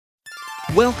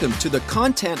Welcome to the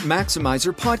Content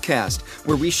Maximizer podcast,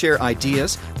 where we share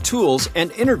ideas, tools, and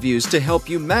interviews to help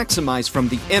you maximize from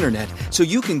the internet so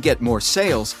you can get more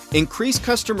sales, increase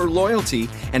customer loyalty,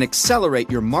 and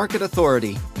accelerate your market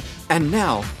authority. And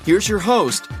now, here's your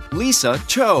host, Lisa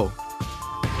Cho.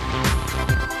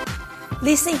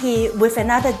 Lisa here with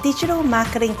another digital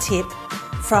marketing tip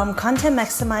from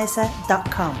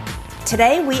contentmaximizer.com.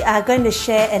 Today we are going to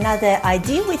share another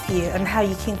idea with you on how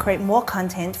you can create more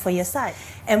content for your site.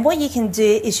 And what you can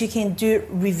do is you can do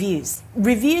reviews.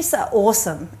 Reviews are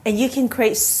awesome and you can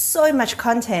create so much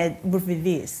content with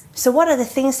reviews. So what are the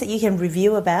things that you can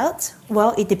review about?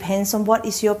 Well, it depends on what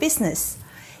is your business.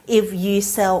 If you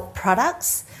sell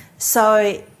products,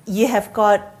 so you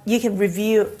can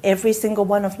review every single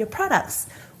one of your products.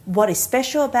 What is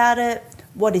special about it?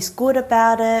 What is good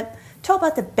about it? Talk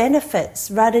about the benefits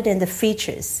rather than the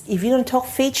features. If you're going to talk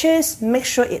features, make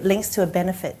sure it links to a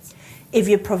benefit. If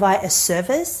you provide a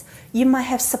service, you might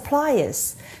have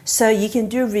suppliers. So you can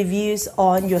do reviews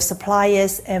on your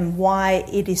suppliers and why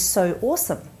it is so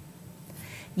awesome.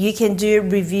 You can do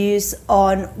reviews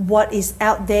on what is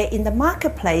out there in the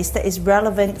marketplace that is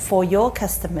relevant for your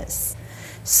customers.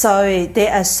 So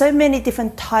there are so many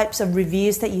different types of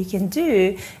reviews that you can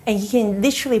do, and you can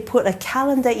literally put a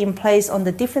calendar in place on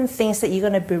the different things that you're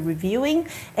going to be reviewing,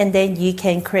 and then you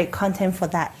can create content for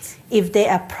that. If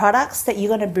there are products that you're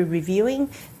going to be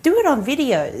reviewing, do it on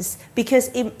videos because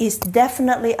it is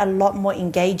definitely a lot more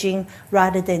engaging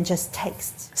rather than just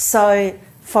text. So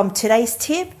from today's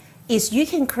tip is you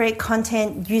can create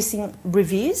content using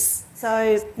reviews.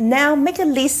 So now make a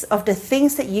list of the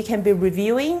things that you can be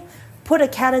reviewing. Put a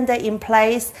calendar in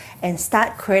place and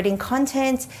start creating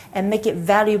content and make it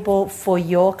valuable for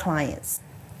your clients.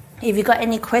 If you got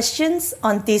any questions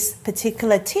on this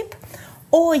particular tip,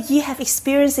 or you have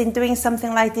experience in doing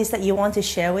something like this that you want to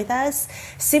share with us,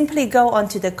 simply go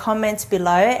onto the comments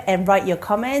below and write your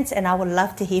comments, and I would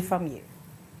love to hear from you.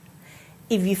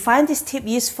 If you find this tip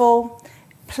useful,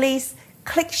 please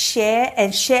click share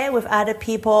and share with other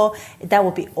people. That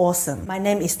would be awesome. My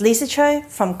name is Lisa Cho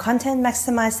from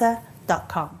contentmaximizer.com.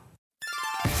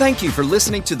 Thank you for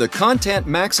listening to the Content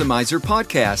Maximizer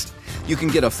podcast. You can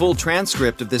get a full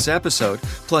transcript of this episode,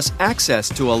 plus access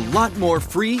to a lot more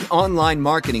free online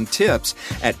marketing tips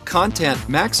at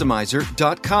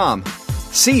contentmaximizer.com.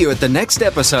 See you at the next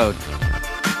episode.